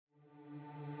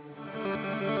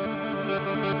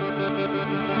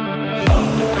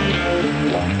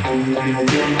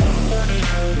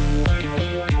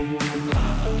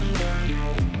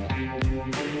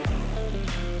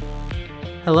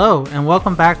Hello, and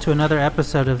welcome back to another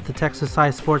episode of the Texas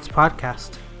High Sports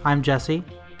Podcast. I'm Jesse.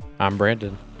 I'm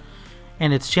Brandon.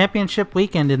 And it's championship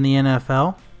weekend in the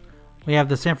NFL. We have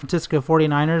the San Francisco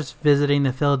 49ers visiting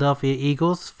the Philadelphia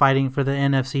Eagles, fighting for the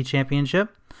NFC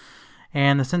Championship.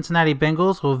 And the Cincinnati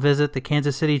Bengals will visit the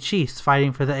Kansas City Chiefs,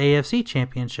 fighting for the AFC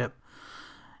Championship.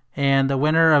 And the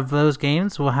winner of those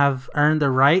games will have earned the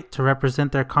right to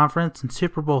represent their conference in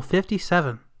Super Bowl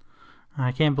 57.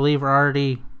 I can't believe we're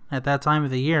already at that time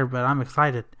of the year, but I'm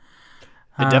excited.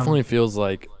 It definitely feels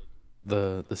like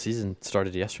the season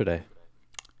started yesterday.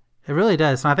 It really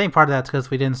does. And I think part of that's because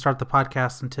we didn't start the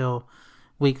podcast until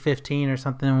week 15 or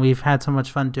something, and we've had so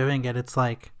much fun doing it. It's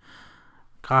like,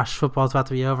 gosh, football's about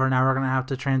to be over. Now we're going to have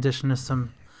to transition to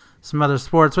some other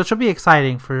sports, which will be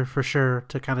exciting for sure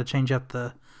to kind of change up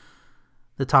the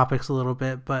topics a little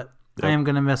bit. But yep. I am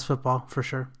going to miss football for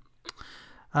sure.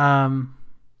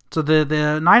 So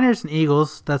the Niners and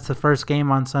Eagles, that's the first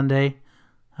game on Sunday,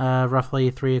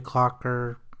 roughly 3 o'clock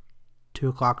or 2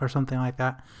 o'clock or something like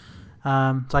that.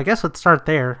 So I guess let's start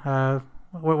there.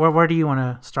 Where do you want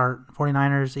to start?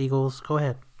 49ers, Eagles, go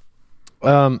ahead.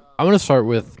 I'm going to start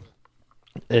with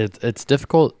it's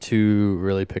difficult to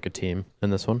really pick a team in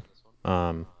this one,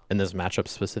 in this matchup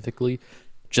specifically,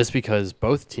 just because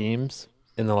both teams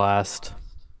in the last,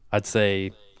 I'd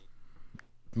say,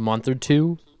 month or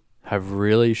two have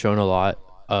really shown a lot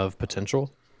of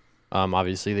potential.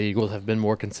 Obviously, the Eagles have been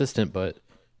more consistent, but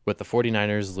with the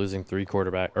 49ers losing two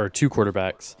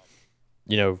quarterbacks,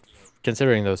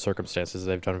 considering those circumstances,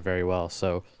 they've done very well.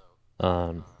 So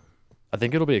I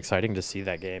think it'll be exciting to see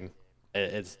that game.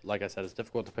 It's like I said, it's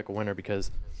difficult to pick a winner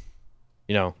because,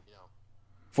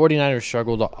 49ers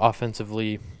struggled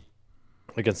offensively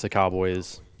against the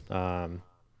Cowboys,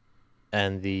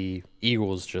 and the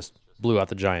Eagles just blew out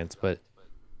the Giants, but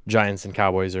Giants and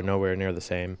Cowboys are nowhere near the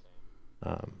same.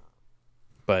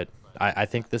 But I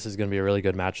think this is going to be a really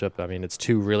good matchup. I mean, it's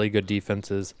two really good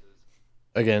defenses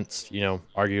against,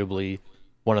 arguably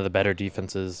one of the better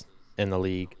defenses in the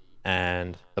league,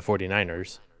 and the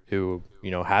 49ers, who,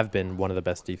 have been one of the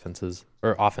best defenses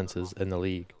or offenses in the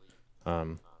league.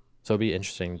 So it'll be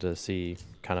interesting to see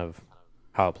kind of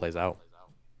how it plays out.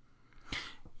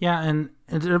 Yeah, and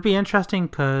it'll be interesting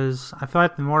because I feel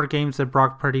like the more games that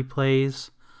Brock Purdy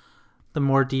plays, the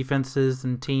more defenses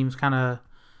and teams kind of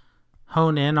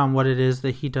hone in on what it is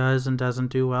that he does and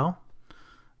doesn't do well.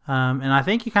 And I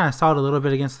think you kind of saw it a little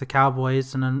bit against the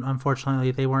Cowboys, and unfortunately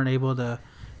they weren't able to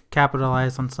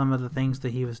capitalize on some of the things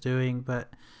that he was doing.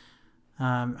 But,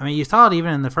 you saw it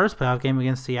even in the first playoff game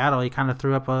against Seattle. He kind of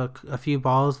threw up a few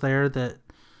balls there that,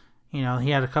 he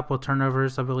had a couple of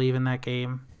turnovers, I believe, in that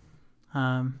game.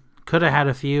 Could have had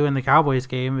a few in the Cowboys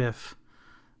game if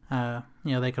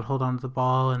they could hold on to the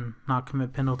ball and not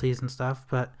commit penalties and stuff.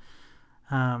 But,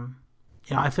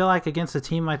 I feel like against a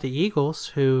team like the Eagles,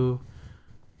 who,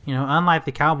 unlike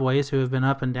the Cowboys, who have been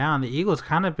up and down, the Eagles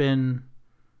kind of been,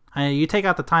 you take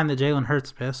out the time that Jalen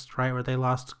Hurts missed, right, where they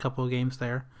lost a couple of games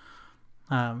there.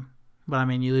 But,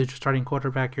 you lose your starting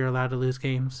quarterback, you're allowed to lose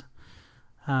games.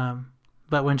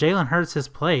 But when Jalen Hurts has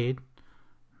played,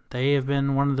 they have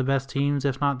been one of the best teams,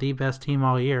 if not the best team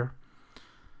all year.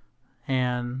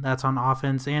 And that's on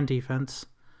offense and defense.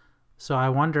 So I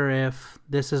wonder if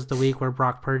this is the week where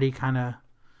Brock Purdy kind of,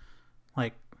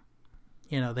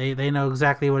 they know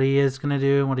exactly what he is going to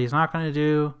do and what he's not going to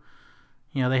do.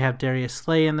 They have Darius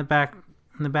Slay in the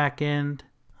back end.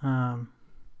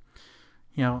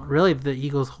 Really the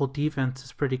Eagles' whole defense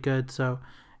is pretty good. So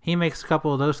he makes a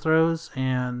couple of those throws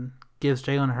and gives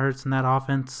Jalen Hurts and that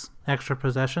offense extra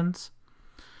possessions.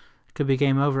 It could be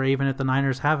game over even if the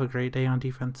Niners have a great day on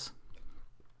defense.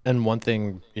 And one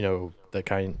thing,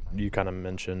 that you kind of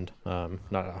mentioned, not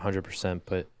 100%,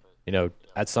 but,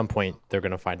 at some point they're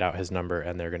going to find out his number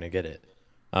and they're going to get it.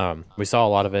 We saw a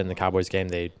lot of it in the Cowboys game.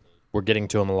 They were getting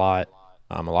to him a lot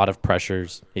of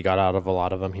pressures. He got out of a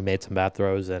lot of them. He made some bad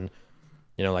throws, and,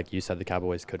 like you said, the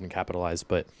Cowboys couldn't capitalize.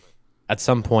 But at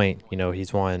some point,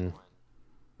 he's won,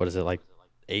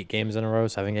 8 games in a row,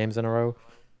 7 games in a row.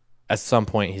 At some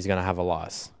point, he's going to have a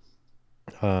loss.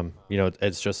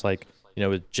 It's just like,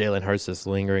 with Jalen Hurts, this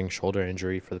lingering shoulder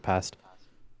injury for the past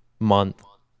month,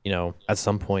 at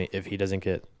some point, if he doesn't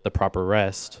get the proper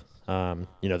rest,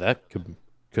 that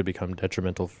could become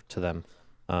detrimental to them.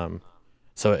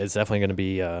 So it's definitely going to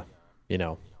be,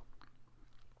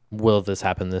 will this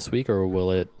happen this week or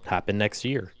will it happen next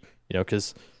year?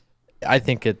 Because I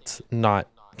think it's not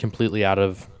completely out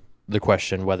of the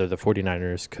question whether the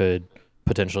 49ers could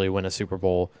potentially win a Super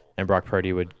Bowl and Brock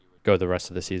Purdy would go the rest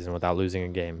of the season without losing a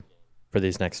game for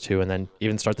these next two, and then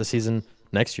even start the season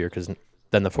next year, because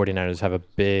then the 49ers have a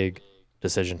big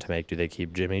decision to make. Do they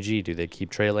keep Jimmy G? Do they keep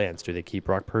Trey Lance? Do they keep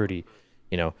Brock Purdy?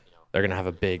 They're going to have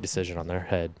a big decision on their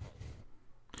head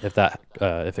if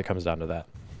it comes down to that.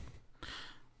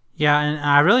 Yeah, and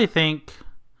I really think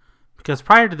because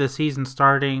prior to the season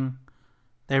starting,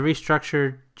 they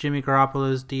restructured Jimmy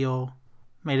Garoppolo's deal,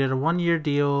 made it a 1-year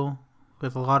deal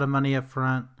with a lot of money up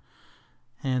front,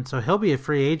 and so he'll be a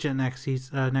free agent next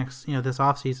season, this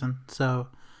offseason. So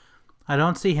I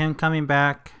don't see him coming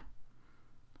back.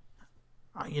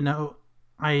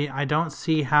 I don't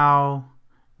see how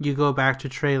you go back to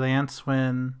Trey Lance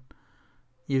when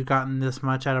you've gotten this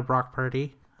much out of Brock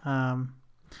Purdy. On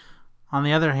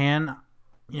the other hand,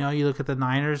 you look at the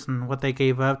Niners and what they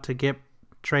gave up to get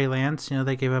Trey Lance.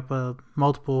 They gave up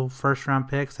multiple first-round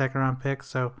picks, second-round picks.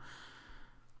 So,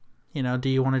 do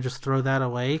you want to just throw that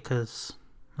away? Because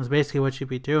that's basically what you'd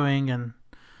be doing. And,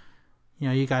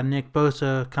 you got Nick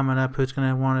Bosa coming up, who's going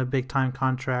to want a big-time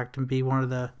contract and be one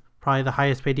of probably the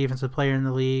highest-paid defensive player in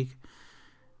the league.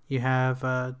 You have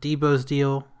Debo's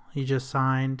deal he just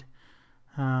signed.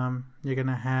 You're going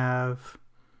to have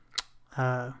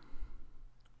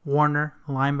Warner,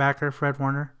 the linebacker, Fred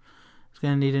Warner, is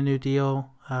going to need a new deal.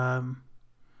 Brandon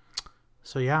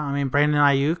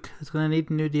Ayuk is going to need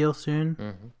a new deal soon.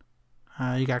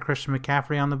 Mm-hmm. You got Christian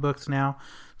McCaffrey on the books now.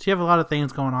 So you have a lot of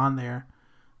things going on there.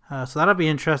 So that'll be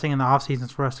interesting in the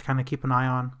offseasons for us to kind of keep an eye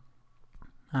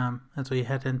on as we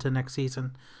head into next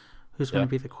season. Who's going to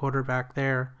be the quarterback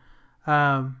there?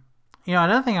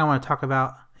 Another thing I want to talk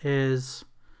about is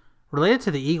related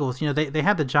to the Eagles. They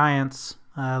had the Giants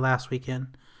last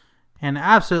weekend and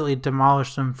absolutely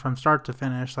demolished them from start to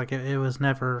finish. Like it was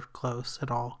never close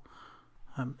at all.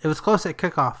 It was close at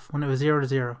kickoff when it was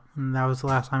 0-0, and that was the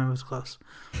last time it was close.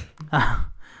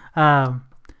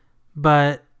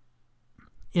 But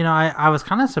I was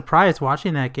kind of surprised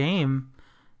watching that game.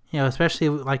 Especially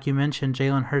like you mentioned,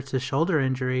 Jalen Hurts' shoulder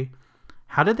injury.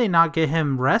 How did they not get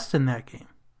him rest in that game?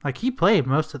 Like he played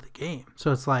most of the game,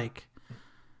 so it's like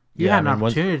you had an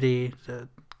opportunity to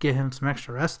get him some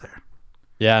extra rest there.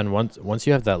 Yeah, and once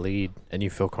you have that lead and you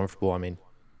feel comfortable,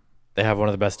 they have one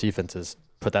of the best defenses.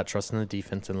 Put that trust in the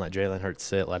defense and let Jalen Hurts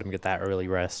sit. Let him get that early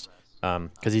rest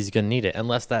because he's going to need it.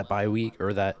 Unless that bye week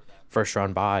or that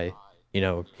first-round bye,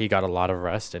 he got a lot of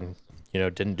rest and,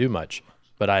 didn't do much.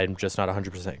 But I'm just not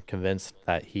 100% convinced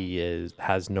that he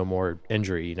has no more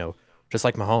injury, just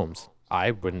like Mahomes.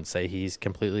 I wouldn't say he's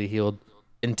completely healed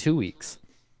in 2 weeks.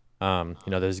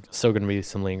 There's still going to be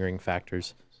some lingering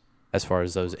factors as far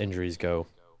as those injuries go.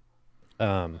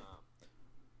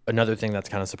 Another thing that's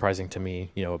kind of surprising to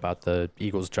me, about the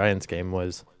Eagles-Giants game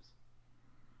was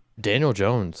Daniel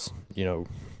Jones.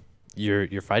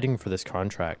 You're fighting for this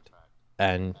contract,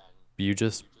 and you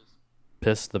just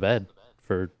pissed the bed,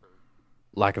 for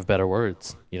lack of better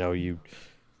words.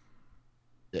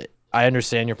 I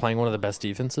understand you're playing one of the best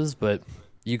defenses, but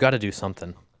you got to do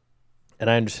something. And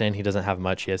I understand he doesn't have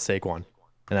much. He has Saquon, and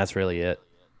that's really it.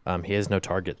 He has no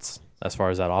targets as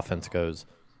far as that offense goes,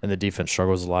 and the defense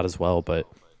struggles a lot as well. But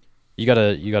you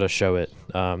gotta show it.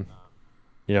 I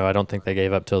don't think they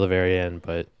gave up till the very end,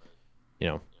 but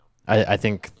I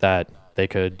think that they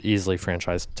could easily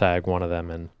franchise tag one of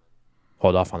them and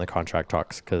hold off on the contract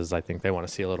talks because I think they want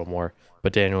to see a little more.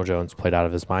 But Daniel Jones played out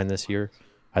of his mind this year.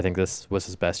 I think this was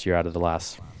his best year out of the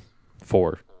last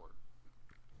 4.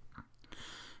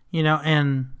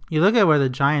 And you look at where the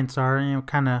Giants are,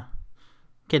 kind of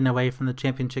getting away from the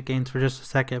championship games for just a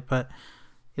second, but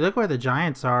you look where the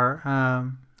Giants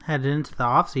are headed into the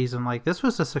offseason. Like, this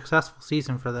was a successful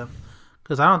season for them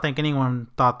because I don't think anyone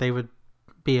thought they would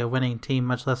be a winning team,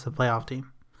 much less a playoff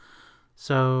team.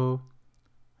 So,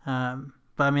 but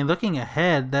looking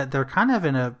ahead, that they're kind of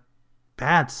in a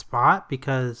bad spot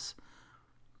because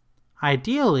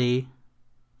ideally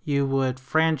you would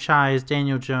franchise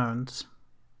Daniel Jones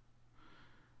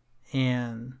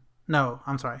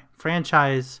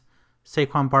franchise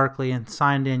Saquon Barkley and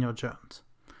sign Daniel Jones.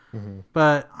 Mm-hmm.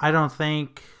 But I don't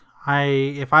think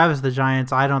if I was the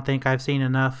Giants, I don't think I've seen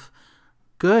enough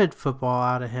good football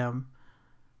out of him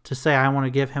to say I want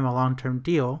to give him a long-term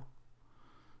deal.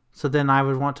 So then I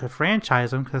would want to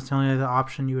franchise him because that's the only other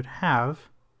option you would have.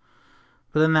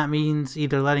 But then that means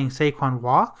either letting Saquon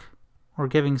walk or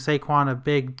giving Saquon a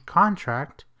big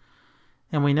contract.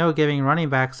 And we know giving running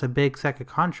backs a big second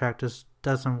contract just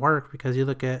doesn't work because you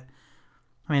look at,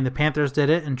 the Panthers did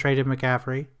it and traded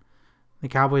McCaffrey. The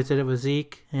Cowboys did it with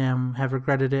Zeke and have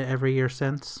regretted it every year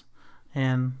since.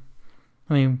 And,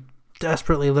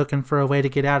 desperately looking for a way to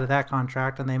get out of that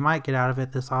contract, and they might get out of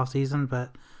it this offseason,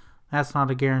 but that's not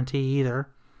a guarantee either.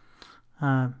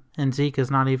 And Zeke is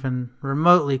not even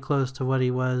remotely close to what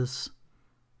he was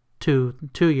two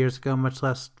years ago, much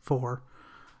less 4.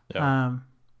 Yeah.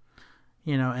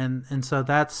 And so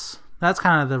that's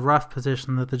kind of the rough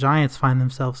position that the Giants find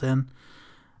themselves in.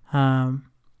 And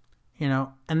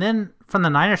then from the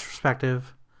Niners'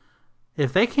 perspective,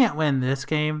 if they can't win this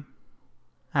game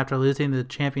after losing the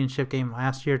championship game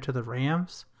last year to the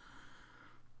Rams,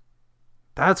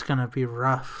 that's going to be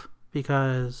rough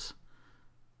because,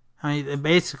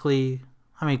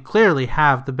 they clearly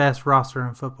have the best roster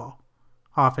in football,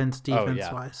 offense,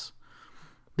 defense-wise.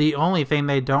 The only thing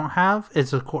they don't have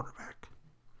is a quarterback.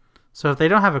 So if they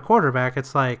don't have a quarterback,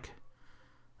 it's like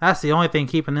that's the only thing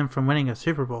keeping them from winning a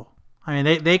Super Bowl.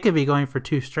 They could be going for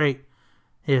 2 straight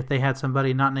if they had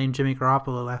somebody not named Jimmy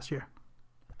Garoppolo last year.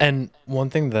 And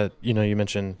one thing that, you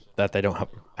mentioned that they don't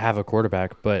have a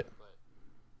quarterback, but,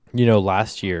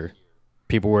 last year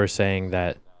people were saying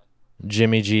that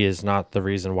Jimmy G is not the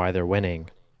reason why they're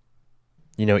winning.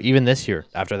 Even this year,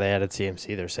 after they added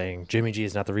CMC, they're saying Jimmy G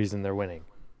is not the reason they're winning.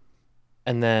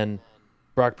 And then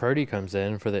Brock Purdy comes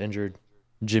in for the injured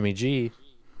Jimmy G,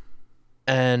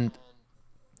 and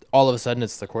all of a sudden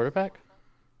it's the quarterback.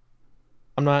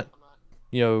 I'm not,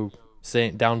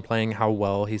 saying downplaying how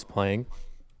well he's playing,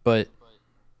 but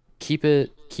keep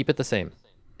it the same.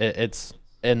 It's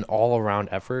an all-around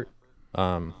effort.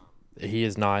 He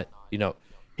is not,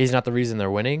 he's not the reason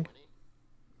they're winning.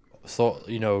 So,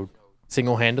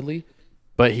 single-handedly,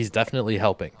 but he's definitely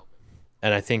helping.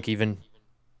 And I think even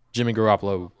Jimmy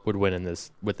Garoppolo would win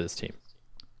with this team.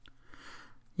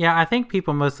 Yeah, I think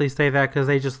people mostly say that because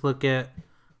they just look at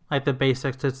like the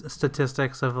basic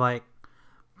statistics of like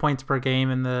points per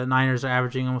game, and the Niners are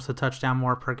averaging almost a touchdown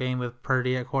more per game with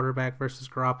Purdy at quarterback versus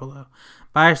Garoppolo.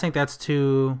 But I just think that's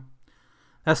too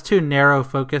narrow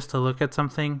focus to look at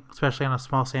something, especially on a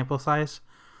small sample size.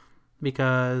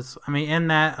 Because in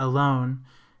that alone,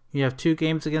 you have 2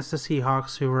 games against the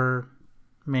Seahawks who were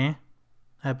meh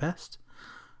at best.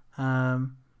 A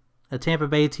Tampa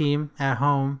Bay team at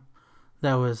home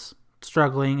that was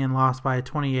struggling and lost by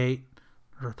 28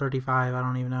 or 35, I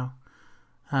don't even know.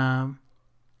 A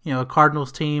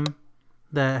Cardinals team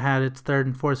that had its 3rd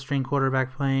and 4th string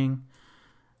quarterback playing.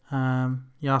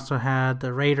 You also had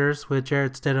the Raiders with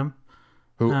Jarrett Stidham,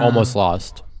 who almost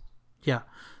lost. Yeah.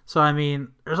 So,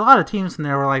 there's a lot of teams in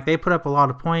there where like they put up a lot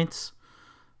of points,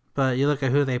 but you look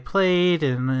at who they played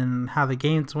and how the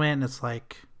games went, and it's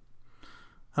like,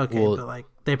 okay, but like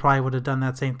they probably would have done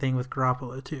that same thing with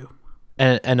Garoppolo too.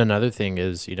 And another thing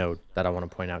is, that I want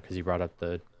to point out because you brought up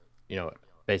the,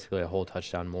 basically a whole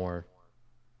touchdown more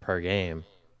per game.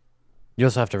 You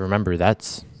also have to remember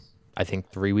that's, I think,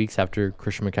 3 weeks after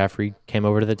Christian McCaffrey came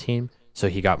over to the team, so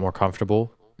he got more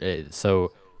comfortable.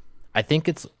 So I think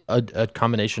it's a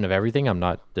combination of everything. I'm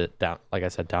not, like I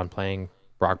said, downplaying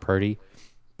Brock Purdy,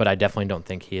 but I definitely don't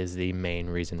think he is the main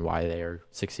reason why they are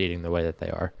succeeding the way that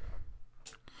they are.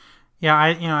 Yeah,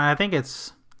 I think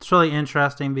it's really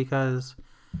interesting because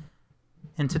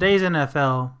in today's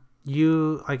NFL,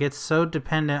 it's so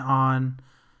dependent on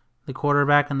the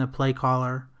quarterback and the play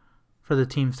caller for the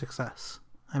team's success.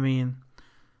 You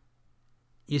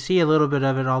see a little bit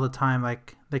of it all the time.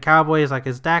 Like the Cowboys, like,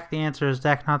 is Dak the answer? Is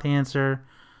Dak not the answer?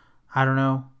 I don't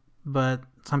know. But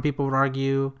some people would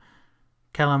argue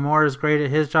Kellen Moore is great at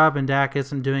his job and Dak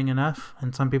isn't doing enough.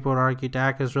 And some people would argue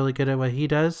Dak is really good at what he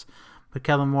does, but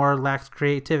Kellen Moore lacks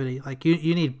creativity. Like,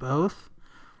 you need both.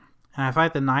 And I feel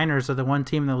like the Niners are the one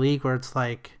team in the league where it's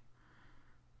like,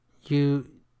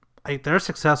 they're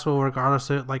successful regardless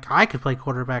of, like, I could play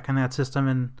quarterback in that system,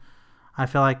 and I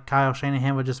feel like Kyle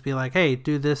Shanahan would just be like, hey,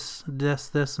 do this, this,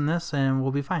 this, and this, and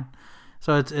we'll be fine.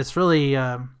 So it's really,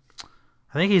 I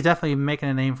think he's definitely making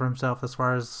a name for himself as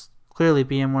far as clearly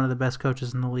being one of the best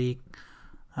coaches in the league.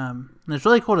 And it's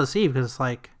really cool to see because it's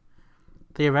like,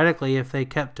 theoretically, if they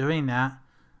kept doing that,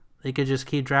 they could just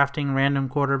keep drafting random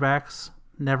quarterbacks,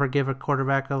 never give a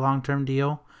quarterback a long-term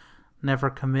deal, never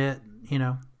commit,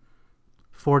 $40,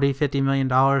 $50 million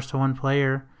to one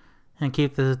player, and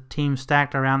keep the team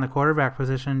stacked around the quarterback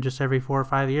position just every 4 or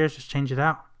 5 years, just change it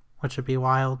out, which would be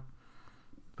wild.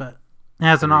 But it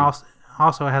hasn't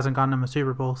also it hasn't gotten them a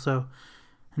Super Bowl, so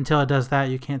until it does that,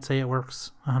 you can't say it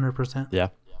works 100%. Yeah.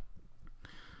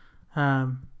 What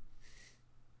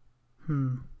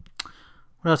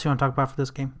else do you want to talk about for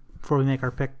this game before we make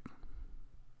our pick?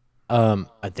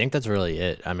 I think that's really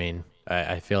it.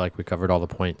 I feel like we covered all the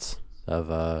points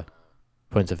of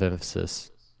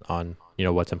emphasis on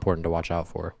what's important to watch out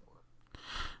for.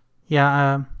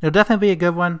 Yeah, it'll definitely be a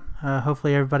good one.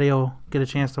 Hopefully everybody will get a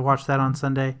chance to watch that on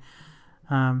Sunday.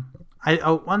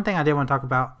 One thing I did want to talk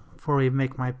about before we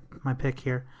make my pick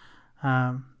here.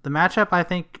 the matchup I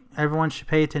think everyone should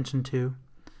pay attention to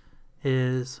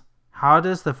is how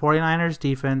does the 49ers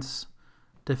defense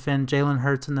defend Jalen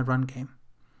Hurts in the run game?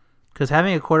 Because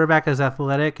having a quarterback as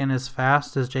athletic and as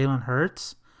fast as Jalen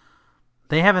Hurts,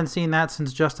 they haven't seen that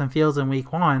since Justin Fields in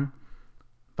week 1.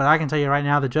 But I can tell you right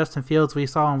now, the Justin Fields we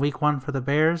saw in week 1 for the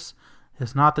Bears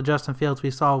is not the Justin Fields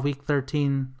we saw week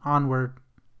 13 onward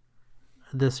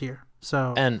this year.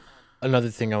 So, and another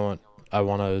thing I want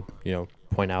to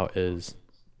point out is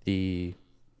the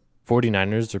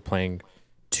 49ers are playing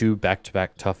 2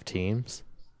 back-to-back tough teams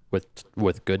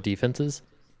with good defenses,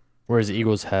 whereas the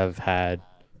Eagles have had,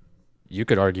 you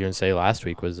could argue and say last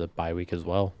week was a bye week as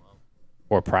well,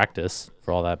 or practice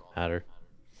for all that matter.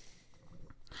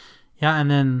 Yeah,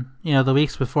 and then the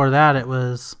weeks before that it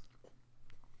was,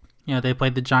 they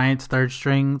played the Giants third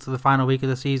string to the final week of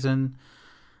the season.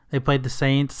 They played the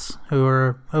Saints, who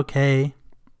were okay,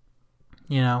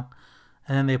 and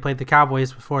then they played the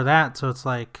Cowboys before that. So it's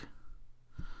like,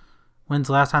 when's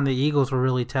the last time the Eagles were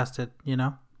really tested,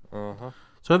 Uh-huh.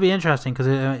 So it'd be interesting because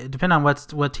depending on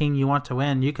what team you want to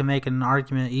win, you can make an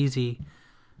argument easy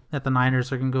that the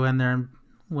Niners are going to go in there and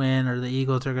win or the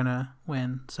Eagles are going to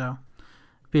win. So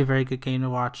it'd be a very good game to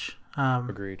watch.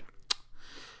 Agreed.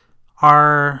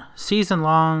 Our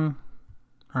season-long,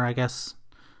 or I guess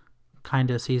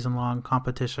kind of season-long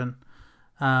competition,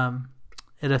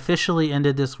 it officially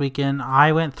ended this weekend.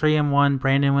 I went 3-1.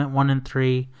 Brandon went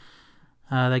 1-3.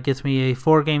 That gets me a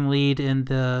 4-game lead in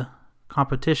the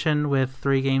competition with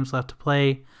 3 games left to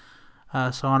play.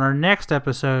 So on our next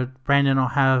episode, Brandon will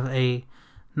have a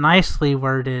nicely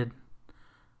worded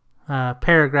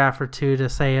paragraph or 2 to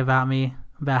say about me,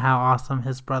 about how awesome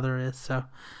his brother is. So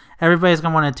everybody's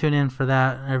going to want to tune in for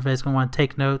that. Everybody's going to want to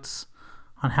take notes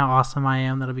on how awesome I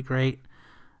am. That'll be great.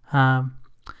 No,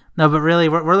 but really,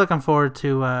 we're looking forward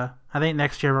to, I think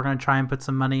next year we're going to try and put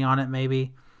some money on it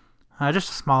maybe.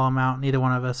 Just a small amount. Neither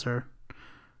one of us are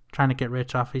trying to get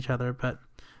rich off each other, but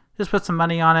just put some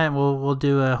money on it. And we'll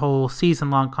do a whole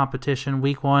season-long competition,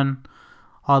 week 1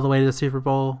 all the way to the Super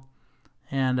Bowl.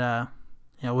 And,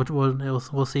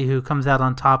 we'll see who comes out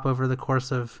on top over the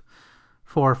course of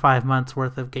 4 or 5 months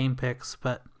worth of game picks.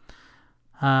 But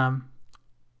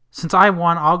since I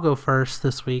won, I'll go first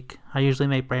this week. I usually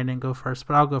make Brandon go first,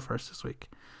 but I'll go first this week.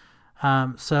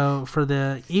 So for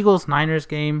the Eagles-Niners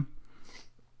game,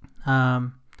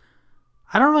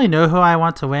 I don't really know who I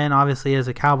want to win. Obviously, as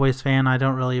a Cowboys fan, I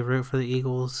don't really root for the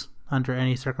Eagles under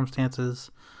any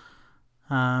circumstances.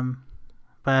 But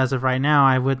as of right now,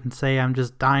 I wouldn't say I'm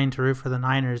just dying to root for the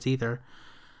Niners either.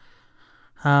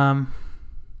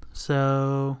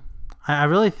 So I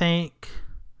really think,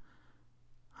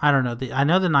 I don't know. I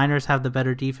know the Niners have the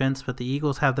better defense, but the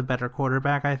Eagles have the better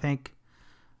quarterback, I think.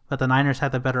 But the Niners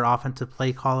have the better offensive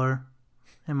play caller,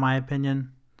 in my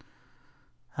opinion.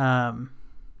 And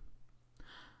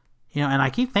I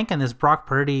keep thinking this Brock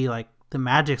Purdy, like, the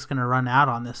magic's going to run out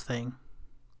on this thing.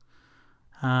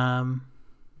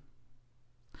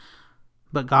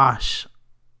 But gosh,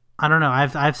 I don't know.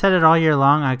 I've said it all year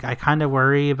long. I kind of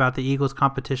worry about the Eagles'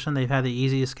 competition. They've had the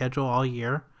easiest schedule all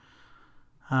year.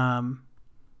 I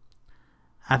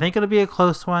think it'll be a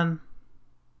close one.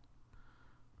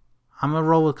 I'm going to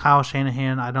roll with Kyle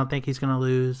Shanahan. I don't think he's going to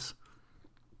lose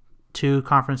 2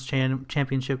 conference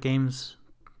championship games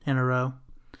in a row.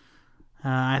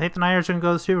 I think the Niners are going to go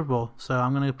to the Super Bowl, so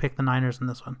I'm going to pick the Niners in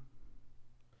this one.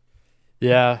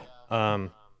 Yeah,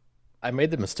 I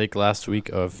made the mistake last week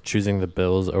of choosing the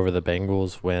Bills over the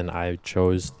Bengals when I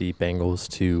chose the Bengals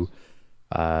to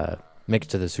make it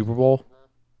to the Super Bowl.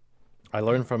 I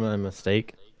learned from a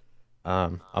mistake.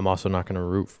 I'm also not going to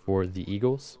root for the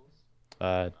Eagles.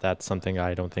 That's something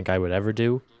I don't think I would ever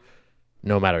do,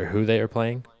 no matter who they are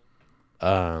playing.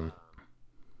 So,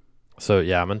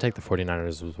 yeah, I'm going to take the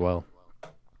 49ers as well.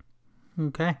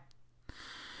 Okay.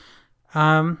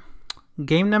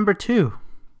 Game number 2.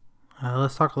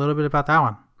 Let's talk a little bit about that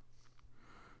one.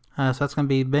 So that's going to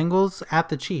be Bengals at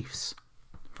the Chiefs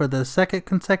for the 2nd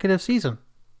consecutive season.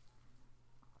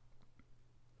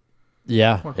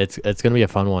 Yeah, it's going to be a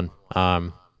fun one.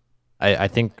 I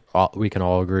think we can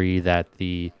all agree that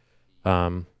the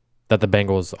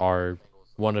Bengals are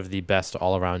one of the best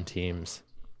all-around teams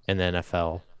in the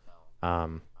NFL,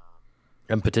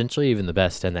 and potentially even the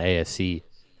best in the AFC,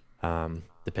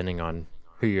 depending on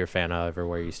who you're a fan of or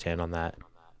where you stand on that.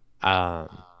 I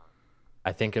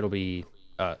think it'll be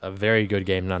a very good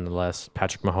game nonetheless.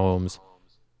 Patrick Mahomes,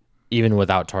 even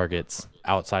without targets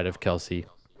outside of Kelsey,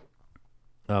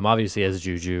 obviously has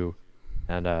Juju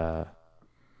and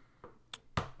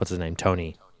what's his name,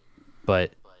 Tony,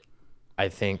 but I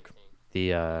think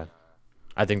the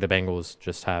Bengals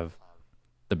just have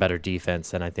the better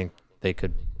defense, and I think they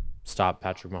could stop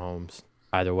Patrick Mahomes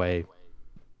either way.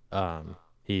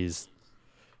 He's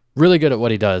really good at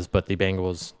what he does, but the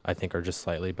Bengals, I think, are just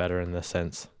slightly better in this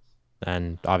sense.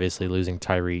 And obviously losing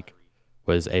Tyreek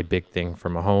was a big thing for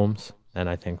Mahomes, and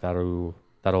I think that'll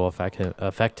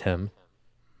affect him.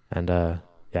 And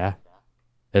yeah,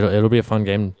 it'll be a fun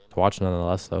game to watch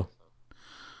nonetheless, though.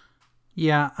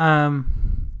 Yeah.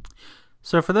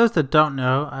 So for those that don't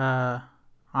know,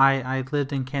 I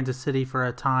lived in Kansas City for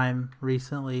a time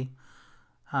recently.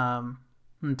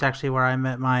 It's actually where I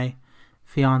met my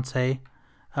fiance.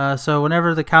 So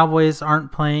whenever the Cowboys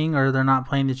aren't playing or they're not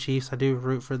playing the Chiefs, I do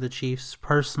root for the Chiefs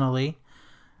personally.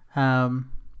 And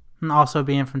also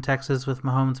being from Texas, with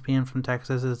Mahomes being from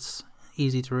Texas, it's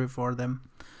easy to root for them.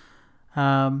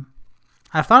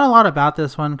 I've thought a lot about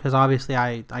this one because obviously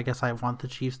I guess I want the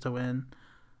Chiefs to win.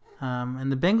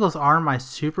 And the Bengals are my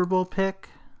Super Bowl pick,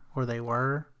 or they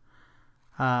were.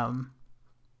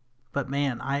 But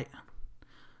man,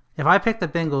 if I pick the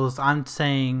Bengals, I'm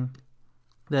saying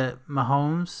that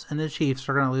Mahomes and the Chiefs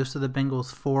are going to lose to the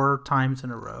Bengals 4 times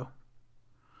in a row.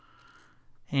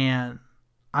 And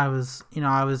I was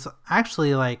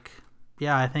actually like,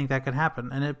 yeah, I think that could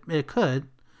happen. And it could.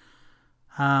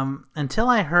 Until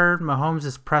I heard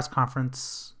Mahomes' press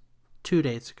conference 2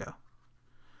 days ago.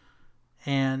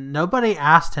 And nobody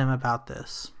asked him about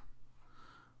this.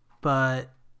 But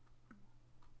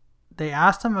they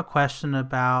asked him a question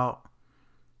about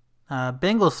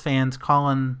Bengals fans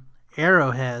calling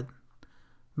Arrowhead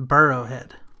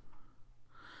Burrowhead.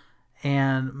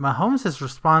 And Mahomes'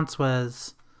 response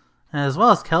was, as well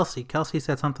as Kelsey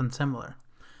said something similar.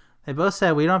 They both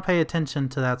said, we don't pay attention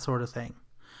to that sort of thing.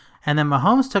 And then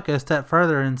Mahomes took it a step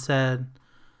further and said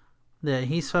that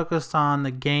he's focused on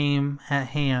the game at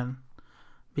hand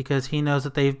because he knows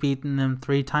that they've beaten them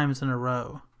 3 times in a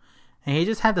row. And he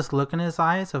just had this look in his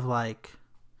eyes of like,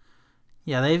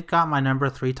 yeah, they've got my number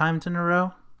 3 times in a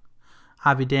row.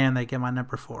 I'll be damned they get my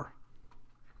number 4.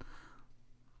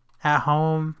 At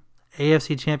home,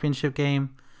 AFC Championship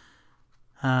game.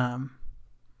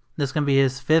 This is going to be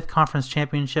his 5th conference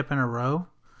championship in a row.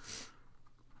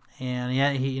 And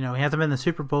yeah, he hasn't been in the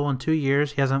Super Bowl in 2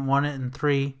 years. He hasn't won it in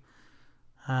 3.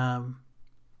 I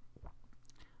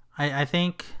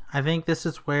think this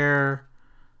is where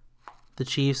the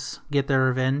Chiefs get their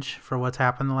revenge for what's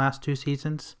happened the last 2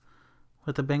 seasons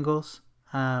with the Bengals.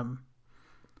 And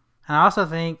I also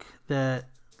think that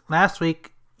last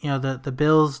week, the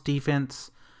Bills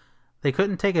defense, they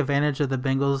couldn't take advantage of the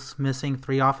Bengals missing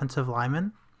 3 offensive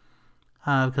linemen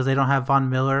because they don't have Von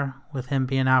Miller with him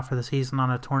being out for the season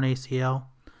on a torn ACL.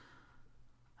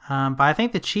 But I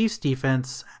think the Chiefs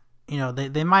defense,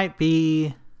 they might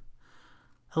be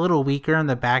a little weaker in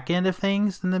the back end of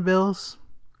things than the Bills.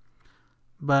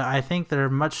 But I think they're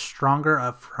much stronger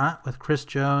up front with Chris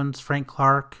Jones, Frank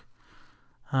Clark.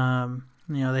 They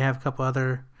have a couple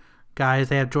other guys.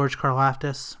 They have George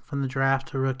Karlaftis from the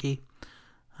draft, a rookie,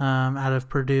 out of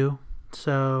Purdue.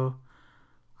 So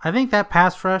I think that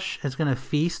pass rush is going to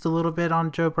feast a little bit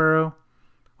on Joe Burrow,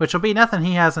 which will be nothing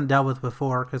he hasn't dealt with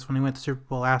before because when he went to Super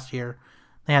Bowl last year,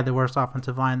 they had the worst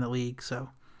offensive line in the league. So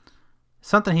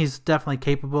something he's definitely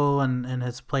capable and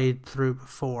has played through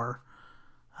before.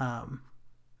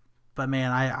 But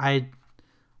man,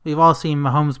 we've all seen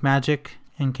Mahomes' magic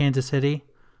in Kansas City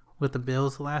with the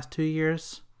Bills the last 2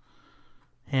 years.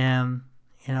 And,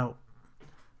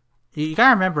 you got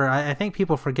to remember, I think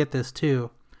people forget this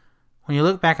too. When you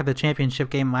look back at the championship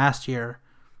game last year,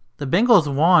 the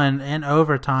Bengals won in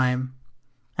overtime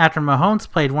after Mahomes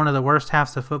played one of the worst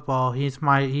halves of football he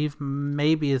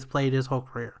maybe has played his whole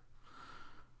career.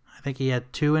 I think he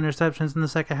had 2 interceptions in the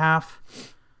second half,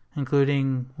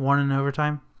 including 1 in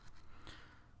overtime.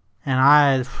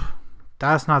 And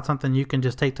that's not something you can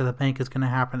just take to the bank is going to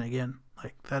happen again.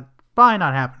 Like, that's probably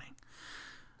not happening.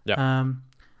 Yeah.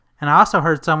 And I also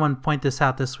heard someone point this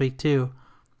out this week too.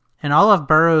 In all of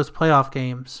Burrow's playoff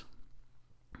games,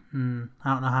 I don't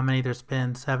know how many there's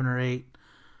been, 7 or 8.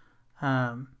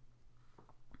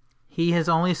 He has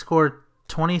only scored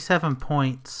 27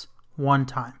 points 1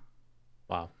 time.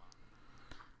 Wow.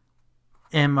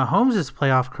 In Mahomes'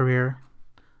 playoff career,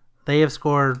 they have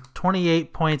scored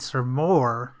 28 points or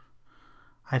more,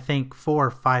 I think 4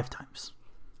 or 5 times.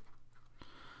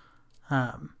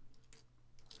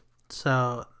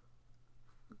 So,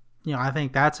 I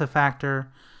think that's a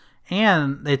factor.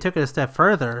 And they took it a step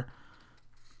further.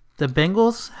 The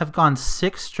Bengals have gone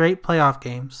 6 straight playoff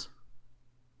games.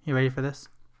 You ready for this?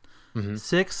 Mm-hmm.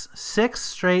 Six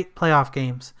straight playoff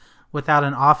games without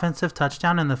an offensive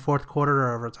touchdown in the fourth quarter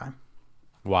or overtime.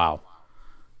 Wow.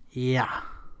 Yeah.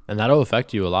 And that'll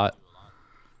affect you a lot.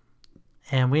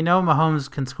 And we know Mahomes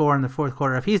can score in the fourth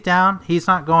quarter. If he's down, he's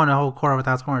not going a whole quarter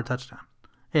without scoring a touchdown.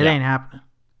 It ain't happening.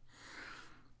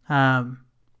 So I'm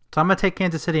going to take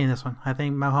Kansas City in this one. I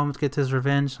think Mahomes gets his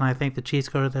revenge, and I think the Chiefs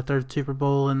go to their third Super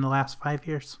Bowl in the last 5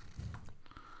 years.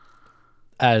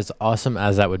 As awesome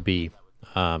as that would be,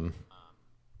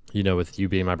 with you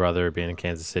being my brother, being a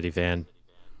Kansas City fan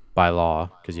by law,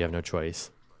 because you have no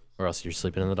choice, or else you're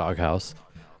sleeping in the doghouse.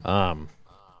 I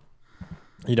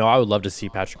would love to see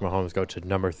Patrick Mahomes go to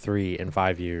number 3 in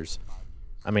 5 years.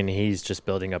 I mean, he's just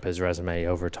building up his resume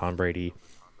over Tom Brady.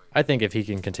 I think if he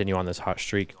can continue on this hot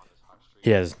streak,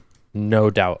 he has no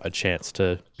doubt a chance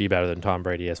to be better than Tom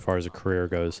Brady as far as a career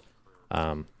goes.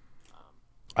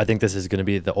 I think this is going to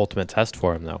be the ultimate test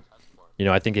for him, though.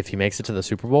 I think if he makes it to the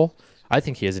Super Bowl, I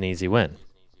think he has an easy win.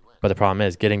 But the problem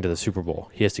is getting to the Super Bowl.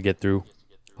 He has to get through,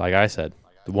 like I said,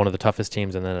 one of the toughest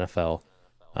teams in the NFL.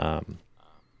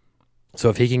 So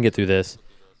if he can get through this,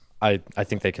 I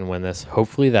think they can win this.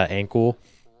 Hopefully that ankle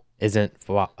isn't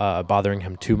bothering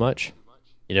him too much,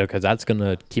 because that's going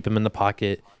to keep him in the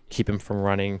pocket, keep him from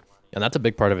running, and that's a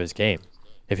big part of his game.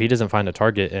 If he doesn't find a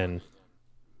target in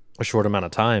a short amount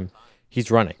of time, he's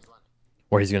running,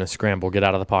 or he's going to scramble, get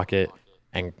out of the pocket,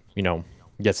 and,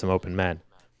 get some open men.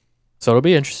 So it'll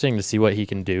be interesting to see what he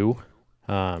can do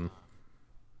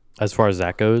as far as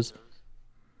that goes.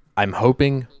 I'm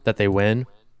hoping that they win,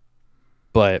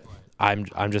 but I'm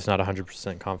just not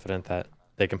 100% confident that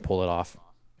they can pull it off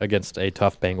against a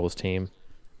tough Bengals team.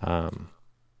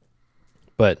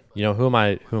 But who am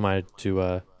I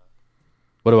to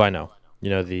what do I know?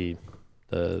 The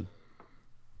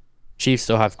Chiefs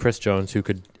still have Chris Jones, who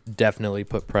could definitely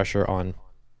put pressure on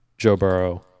Joe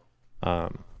Burrow.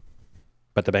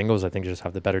 But the Bengals, I think, just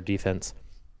have the better defense.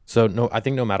 So I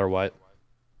think no matter what,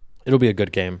 it'll be a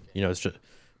good game. It's just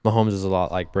Mahomes is a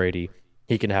lot like Brady.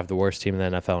 He can have the worst team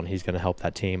in the NFL, and he's going to help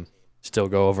that team still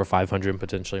go over 500 and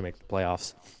potentially make the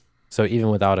playoffs. So even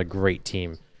without a great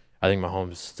team, I think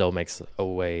Mahomes still makes a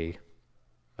way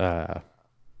to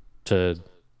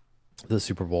the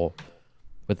Super Bowl.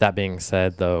 With that being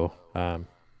said, though,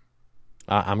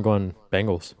 I'm going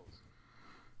Bengals.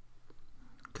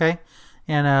 Okay.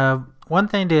 And one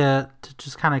thing to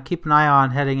just kind of keep an eye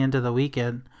on heading into the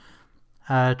weekend,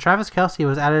 Travis Kelce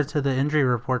was added to the injury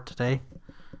report today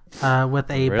with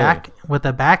a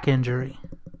back injury.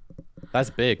 That's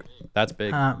big.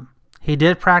 He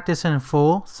did practice in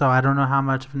full, so I don't know how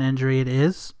much of an injury it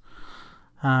is.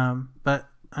 But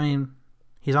I mean,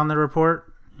 he's on the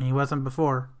report, and he wasn't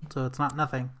before, so it's not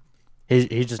nothing.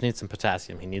 He just needs some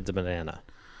potassium. He needs a banana.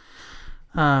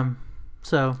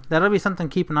 So that'll be something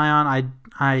to keep an eye on.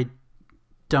 I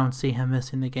don't see him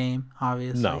missing the game,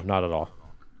 obviously. No, not at all.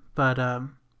 But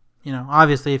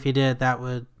obviously, if he did, that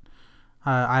would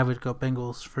I would go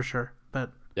Bengals for sure.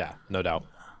 But yeah, no doubt.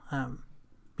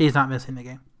 He's not missing the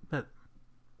game. But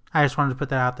I just wanted to put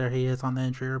that out there. He is on the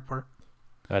injury report.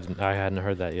 I hadn't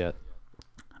heard that yet.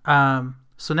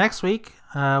 So next week,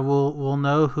 we'll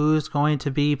know who's going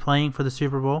to be playing for the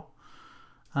Super Bowl.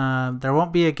 There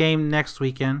won't be a game next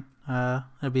weekend.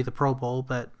 It'll be the Pro Bowl,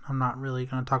 but I'm not really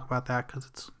going to talk about that because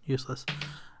it's useless.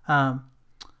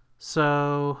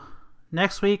 So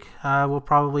next week, we'll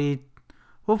preview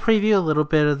a little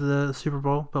bit of the Super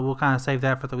Bowl, but we'll kind of save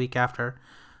that for the week after.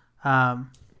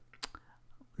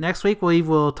 Next week, we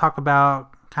will talk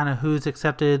about kind of who's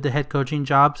accepted the head coaching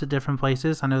jobs at different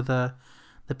places. I know the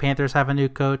Panthers have a new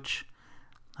coach.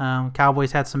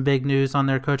 Cowboys had some big news on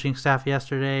their coaching staff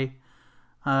yesterday.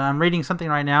 I'm reading something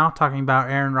right now talking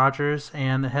about Aaron Rodgers,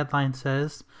 and the headline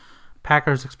says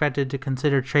Packers expected to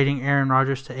consider trading Aaron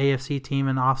Rodgers to AFC team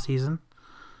in the offseason.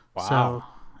 Wow. So,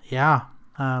 yeah.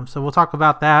 So we'll talk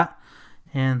about that,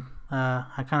 and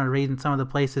I kind of read in some of the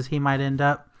places he might end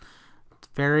up. It's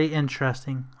very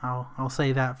interesting. I'll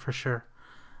say that for sure.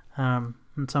 And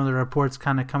some of the reports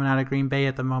kind of coming out of Green Bay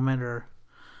at the moment are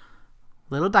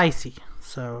a little dicey.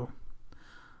 So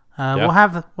we'll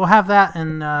have that,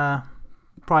 and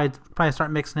probably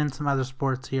start mixing in some other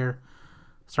sports here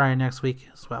starting next week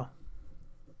as well.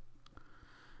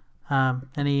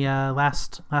 Any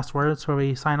last words before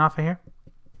we sign off of here?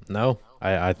 No,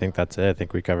 I think that's it. I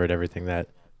think we covered everything that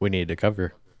we needed to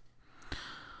cover.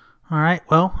 All right.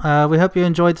 Well, we hope you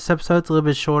enjoyed this episode. It's a little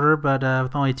bit shorter, but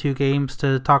with only 2 games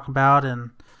to talk about, and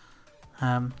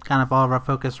kind of all of our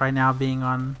focus right now being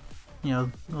on,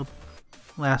 the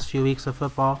last few weeks of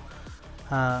football.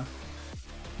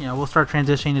 We'll start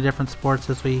transitioning to different sports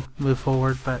as we move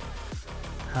forward. But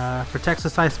for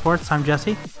Texas High Sports, I'm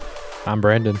Jesse. I'm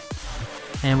Brandon.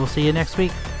 And we'll see you next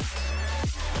week.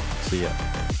 See ya.